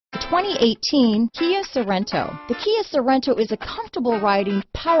2018 Kia Sorento. The Kia Sorento is a comfortable riding,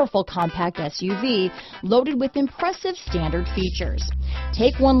 powerful compact SUV loaded with impressive standard features.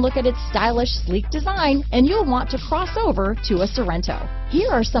 Take one look at its stylish, sleek design and you'll want to cross over to a Sorento. Here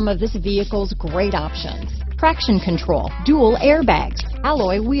are some of this vehicle's great options: traction control, dual airbags,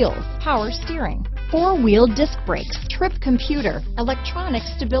 alloy wheels, power steering, four-wheel disc brakes, trip computer, electronic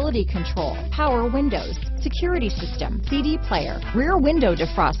stability control, power windows, security system, CD player, rear window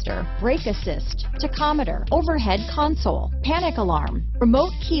defroster, brake assist, tachometer, overhead console, panic alarm,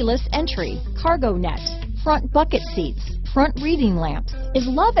 remote keyless entry, cargo net, front bucket seats, front reading lamps. Is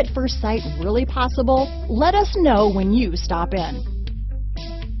love at first sight really possible? Let us know when you stop in.